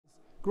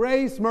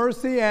Grace,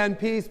 mercy, and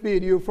peace be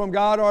to you from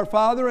God our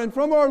Father and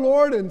from our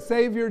Lord and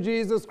Savior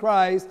Jesus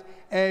Christ.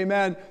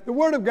 Amen. The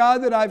Word of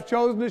God that I've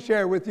chosen to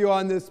share with you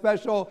on this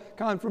special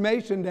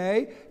Confirmation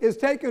Day is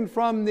taken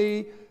from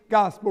the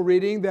Gospel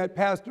reading that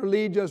Pastor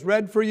Lee just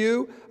read for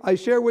you. I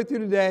share with you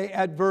today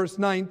at verse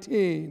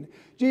 19.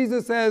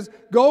 Jesus says,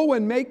 "Go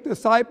and make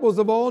disciples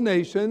of all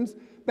nations,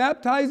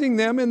 baptizing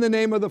them in the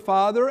name of the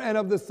Father and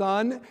of the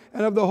Son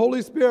and of the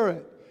Holy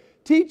Spirit,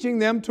 teaching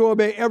them to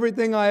obey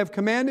everything I have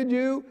commanded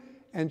you,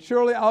 and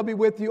surely I'll be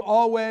with you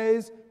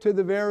always to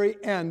the very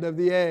end of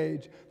the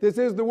age." This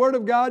is the Word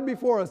of God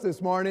before us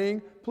this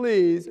morning.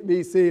 Please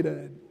be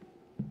seated.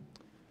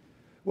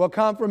 Well,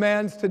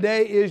 confirmands,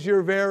 today is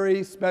your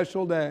very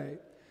special day.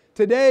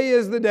 Today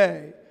is the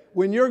day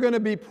when you're going to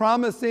be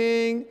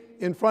promising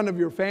in front of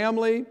your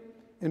family,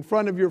 in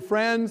front of your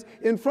friends,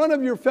 in front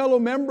of your fellow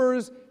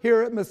members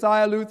here at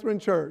Messiah Lutheran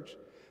Church,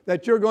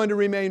 that you're going to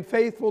remain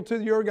faithful to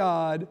your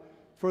God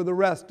for the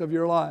rest of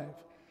your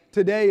life.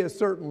 Today is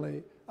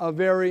certainly a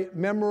very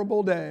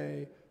memorable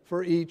day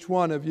for each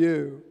one of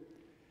you.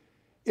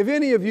 If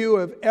any of you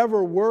have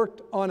ever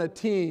worked on a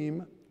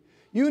team,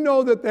 you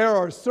know that there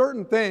are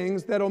certain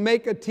things that will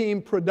make a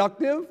team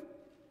productive,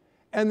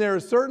 and there are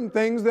certain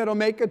things that will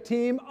make a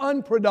team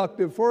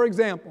unproductive. For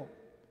example,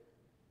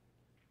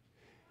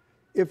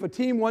 if a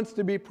team wants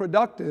to be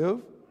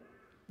productive,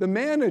 the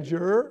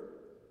manager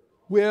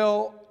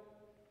will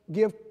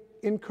give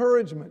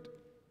encouragement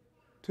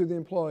to the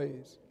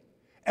employees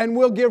and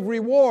will give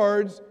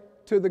rewards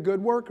to the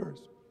good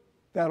workers.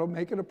 That'll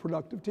make it a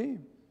productive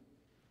team.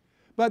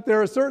 But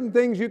there are certain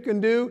things you can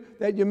do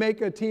that you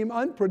make a team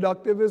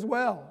unproductive as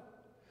well.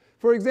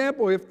 For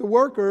example, if the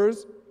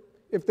workers,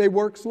 if they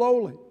work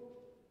slowly,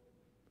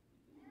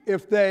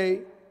 if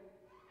they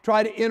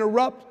try to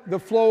interrupt the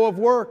flow of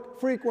work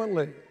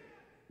frequently,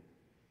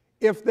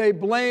 if they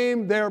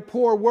blame their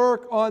poor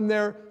work on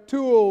their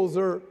tools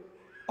or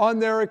on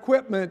their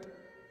equipment,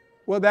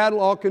 well,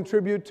 that'll all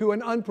contribute to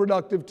an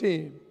unproductive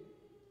team.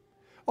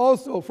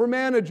 Also, for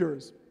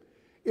managers,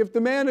 if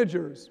the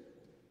managers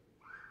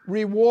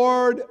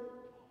reward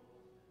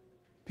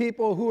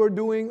people who are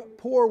doing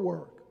poor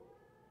work,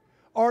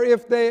 or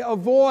if they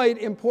avoid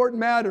important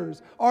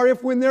matters, or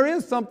if when there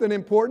is something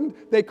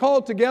important, they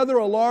call together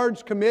a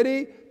large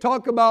committee,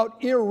 talk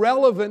about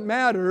irrelevant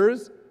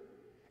matters,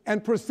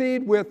 and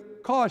proceed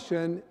with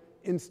caution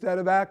instead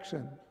of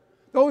action.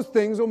 Those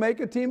things will make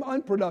a team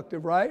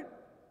unproductive, right?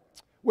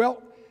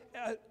 Well,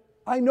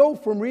 I know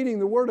from reading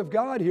the Word of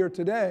God here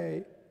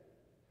today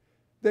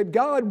that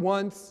God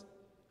wants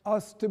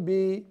us to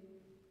be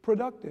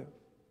productive.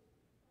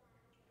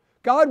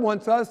 God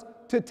wants us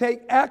to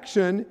take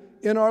action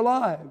in our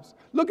lives.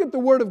 Look at the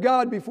Word of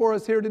God before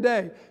us here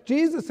today.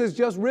 Jesus has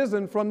just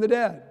risen from the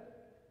dead.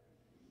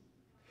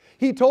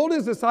 He told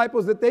His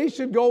disciples that they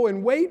should go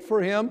and wait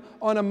for Him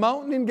on a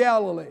mountain in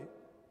Galilee.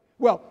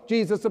 Well,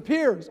 Jesus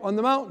appears on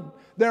the mountain.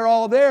 They're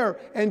all there,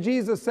 and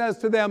Jesus says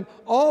to them,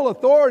 "All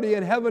authority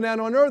in heaven and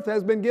on earth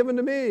has been given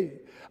to me.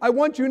 I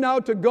want you now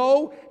to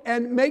go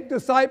and make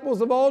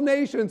disciples of all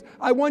nations.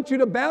 I want you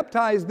to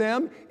baptize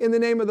them in the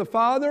name of the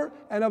Father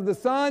and of the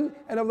Son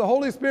and of the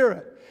Holy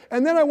Spirit.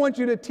 And then I want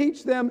you to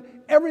teach them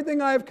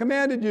everything I have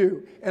commanded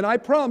you. And I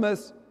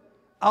promise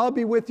I'll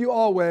be with you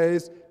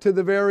always to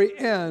the very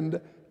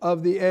end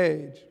of the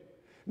age."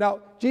 Now,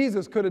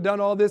 Jesus could have done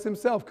all this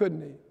himself,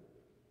 couldn't he?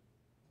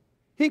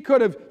 He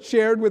could have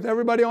shared with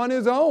everybody on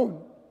his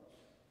own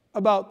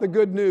about the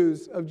good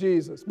news of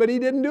Jesus. But he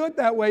didn't do it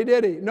that way,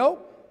 did he?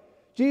 Nope.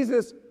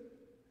 Jesus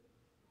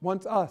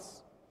wants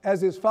us,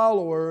 as his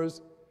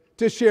followers,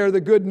 to share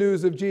the good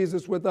news of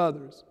Jesus with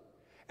others.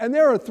 And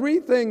there are three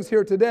things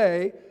here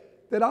today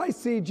that I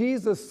see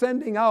Jesus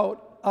sending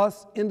out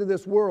us into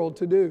this world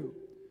to do.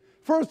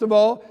 First of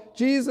all,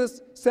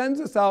 Jesus sends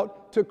us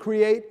out to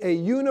create a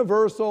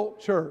universal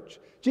church.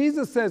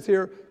 Jesus says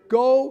here,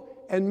 "Go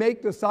and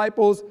make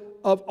disciples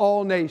of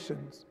all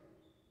nations."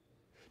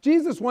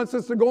 Jesus wants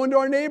us to go into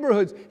our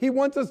neighborhoods. He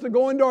wants us to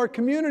go into our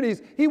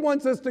communities. He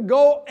wants us to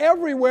go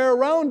everywhere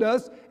around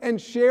us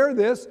and share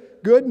this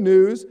good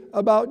news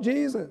about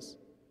Jesus.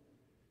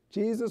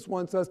 Jesus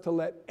wants us to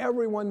let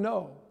everyone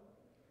know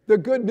the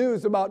good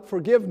news about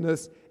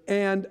forgiveness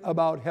and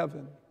about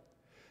heaven.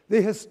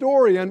 The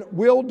historian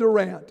Will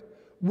Durant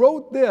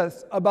wrote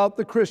this about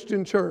the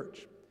Christian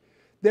church: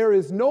 "There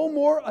is no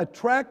more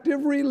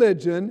attractive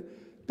religion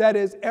that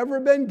has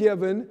ever been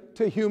given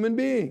to human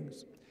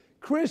beings.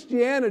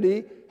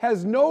 Christianity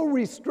has no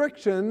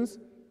restrictions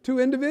to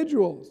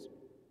individuals.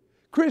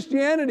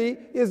 Christianity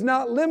is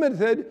not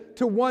limited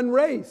to one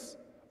race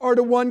or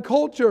to one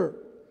culture.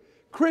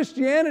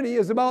 Christianity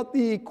is about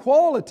the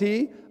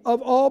equality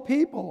of all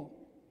people.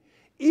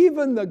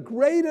 Even the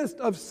greatest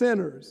of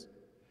sinners,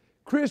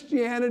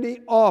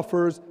 Christianity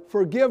offers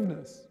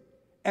forgiveness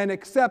and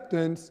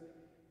acceptance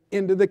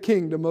into the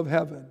kingdom of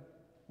heaven."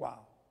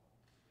 Wow.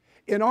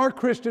 In our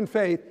Christian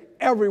faith,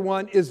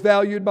 everyone is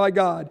valued by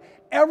God.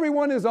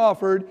 Everyone is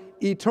offered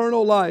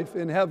eternal life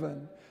in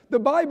heaven. The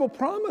Bible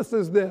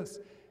promises this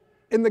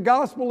in the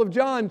Gospel of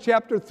John,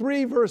 chapter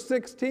 3, verse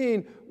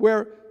 16,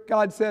 where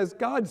God says,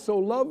 God so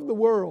loved the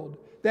world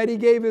that he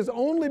gave his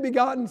only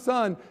begotten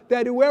Son,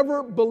 that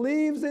whoever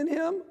believes in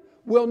him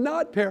will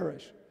not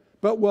perish,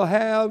 but will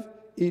have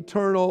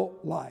eternal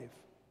life.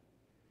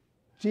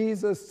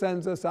 Jesus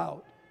sends us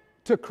out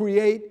to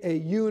create a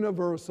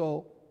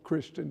universal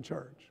Christian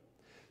church.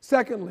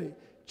 Secondly,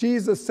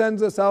 Jesus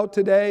sends us out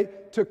today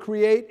to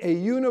create a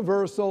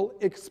universal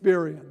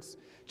experience.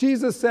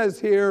 Jesus says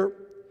here,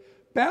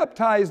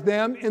 baptize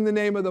them in the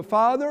name of the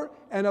Father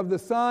and of the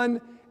Son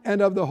and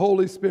of the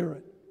Holy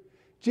Spirit.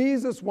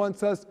 Jesus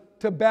wants us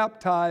to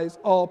baptize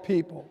all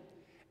people.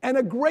 And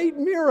a great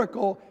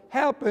miracle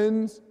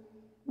happens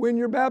when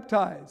you're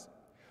baptized.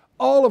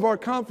 All of our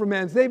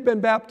confirmands, they've been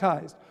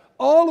baptized.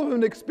 All of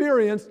them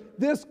experienced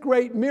this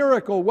great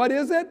miracle. What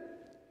is it?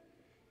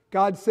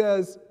 God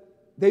says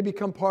they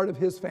become part of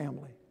his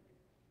family.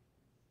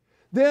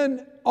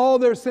 Then all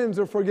their sins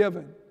are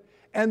forgiven,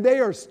 and they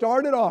are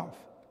started off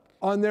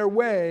on their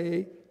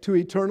way to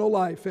eternal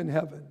life in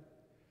heaven.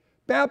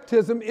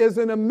 Baptism is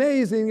an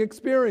amazing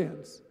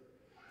experience.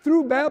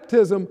 Through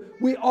baptism,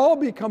 we all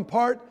become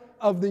part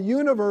of the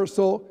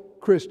universal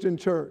Christian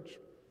church.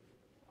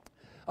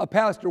 A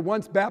pastor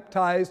once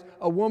baptized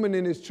a woman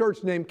in his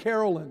church named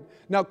Carolyn.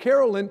 Now,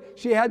 Carolyn,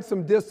 she had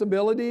some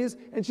disabilities,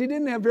 and she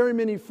didn't have very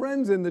many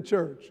friends in the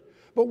church.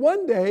 But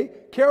one day,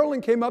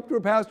 Carolyn came up to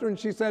her pastor and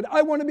she said,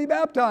 I want to be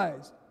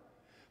baptized.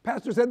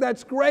 Pastor said,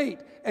 that's great.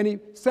 And he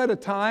set a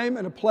time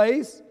and a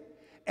place.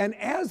 And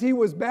as he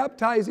was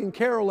baptizing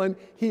Carolyn,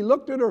 he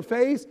looked at her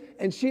face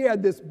and she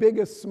had this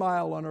biggest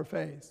smile on her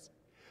face.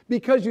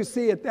 Because you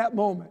see, at that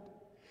moment,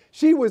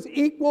 she was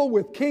equal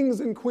with kings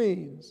and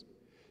queens.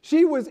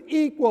 She was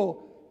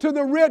equal to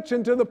the rich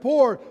and to the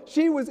poor.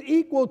 She was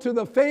equal to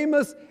the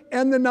famous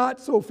and the not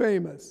so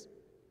famous.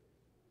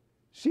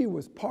 She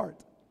was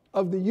part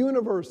of the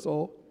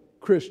universal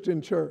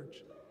Christian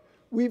church.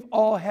 We've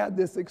all had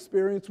this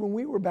experience when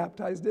we were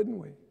baptized, didn't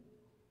we?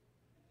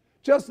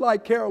 Just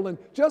like Carolyn,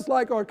 just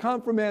like our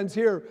confirmands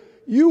here,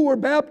 you were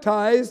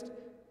baptized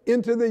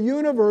into the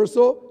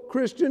universal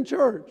Christian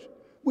church.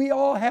 We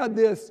all had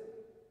this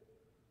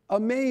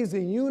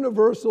amazing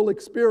universal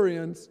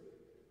experience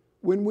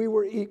when we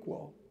were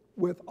equal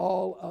with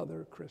all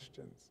other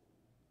Christians.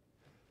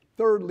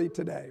 Thirdly,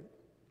 today,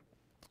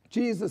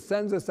 Jesus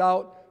sends us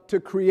out to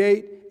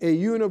create a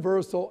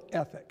universal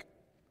ethic.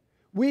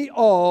 We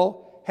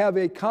all have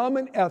a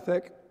common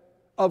ethic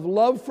of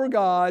love for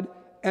God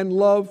and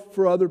love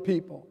for other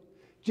people.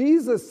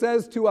 Jesus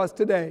says to us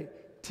today,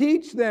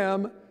 teach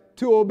them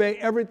to obey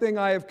everything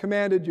I have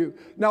commanded you.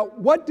 Now,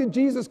 what did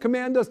Jesus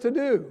command us to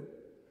do?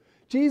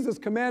 Jesus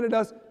commanded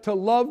us to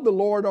love the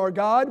Lord our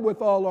God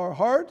with all our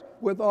heart,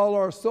 with all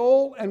our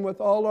soul, and with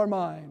all our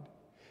mind.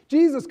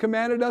 Jesus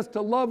commanded us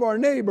to love our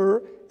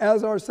neighbor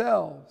as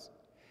ourselves.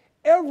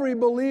 Every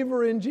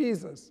believer in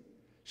Jesus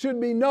should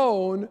be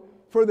known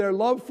for their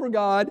love for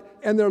God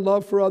and their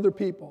love for other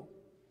people.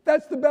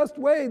 That's the best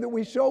way that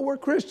we show we're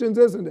Christians,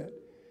 isn't it?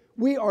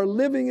 We are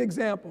living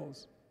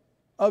examples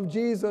of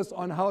Jesus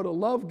on how to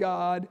love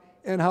God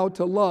and how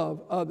to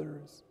love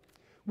others.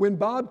 When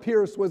Bob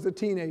Pierce was a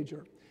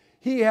teenager,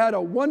 he had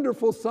a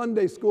wonderful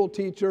Sunday school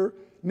teacher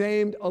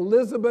named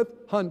Elizabeth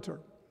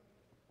Hunter.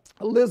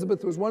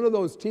 Elizabeth was one of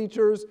those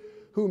teachers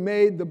who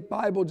made the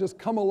Bible just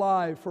come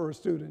alive for her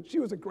students. She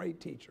was a great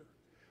teacher.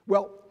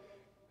 Well,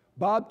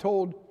 Bob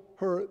told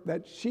her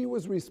that she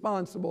was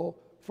responsible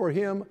for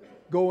him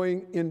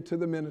going into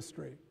the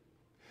ministry.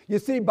 You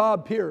see,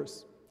 Bob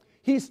Pierce,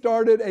 he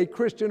started a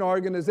Christian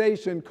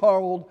organization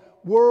called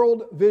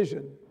World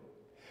Vision.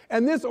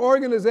 And this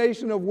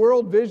organization of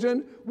World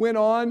Vision went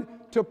on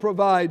to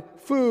provide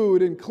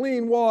food and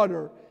clean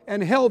water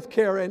and health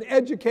care and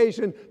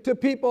education to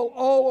people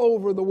all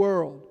over the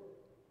world.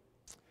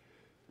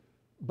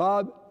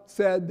 Bob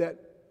said that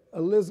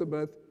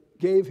Elizabeth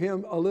gave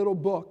him a little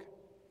book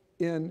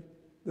in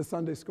the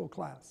Sunday school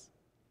class.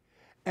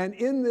 And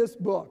in this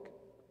book,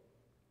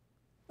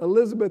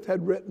 Elizabeth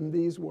had written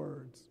these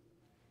words,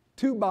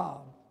 to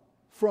Bob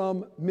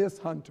from Miss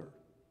Hunter.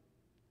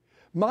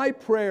 My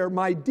prayer,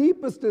 my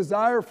deepest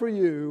desire for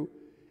you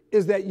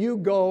is that you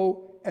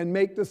go and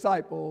make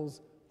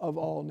disciples of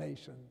all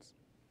nations.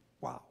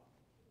 Wow.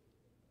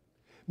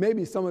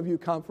 Maybe some of you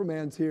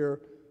confirmands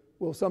here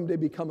will someday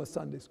become a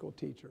Sunday school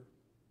teacher.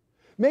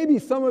 Maybe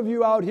some of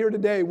you out here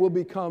today will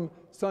become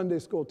Sunday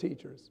school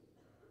teachers.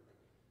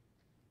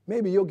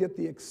 Maybe you'll get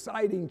the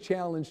exciting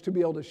challenge to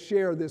be able to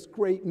share this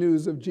great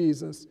news of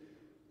Jesus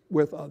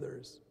with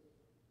others.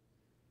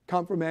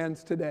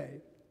 Confirmands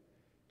today,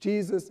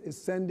 Jesus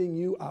is sending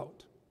you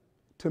out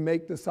to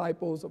make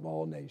disciples of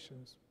all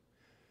nations.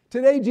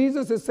 Today,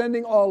 Jesus is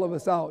sending all of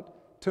us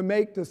out to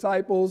make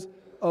disciples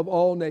of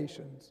all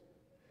nations.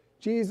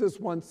 Jesus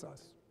wants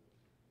us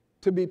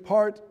to be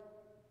part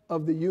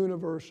of the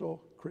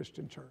universal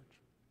Christian church.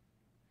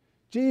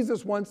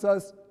 Jesus wants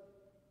us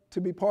to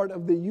be part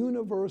of the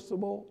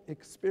universal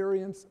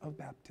experience of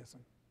baptism.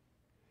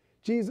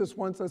 Jesus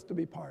wants us to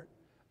be part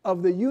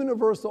of the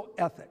universal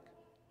ethic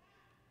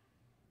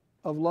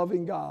of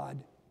loving God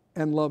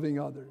and loving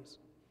others.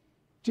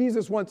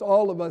 Jesus wants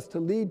all of us to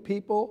lead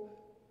people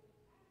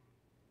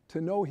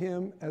to know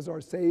him as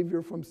our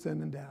Savior from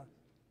sin and death.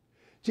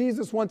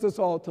 Jesus wants us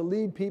all to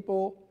lead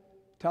people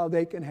to how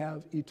they can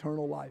have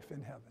eternal life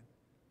in heaven.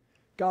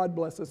 God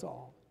bless us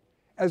all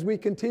as we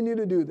continue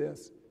to do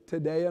this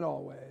today and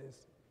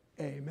always.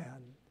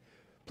 Amen.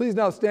 Please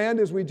now stand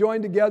as we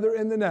join together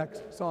in the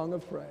next song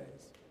of praise.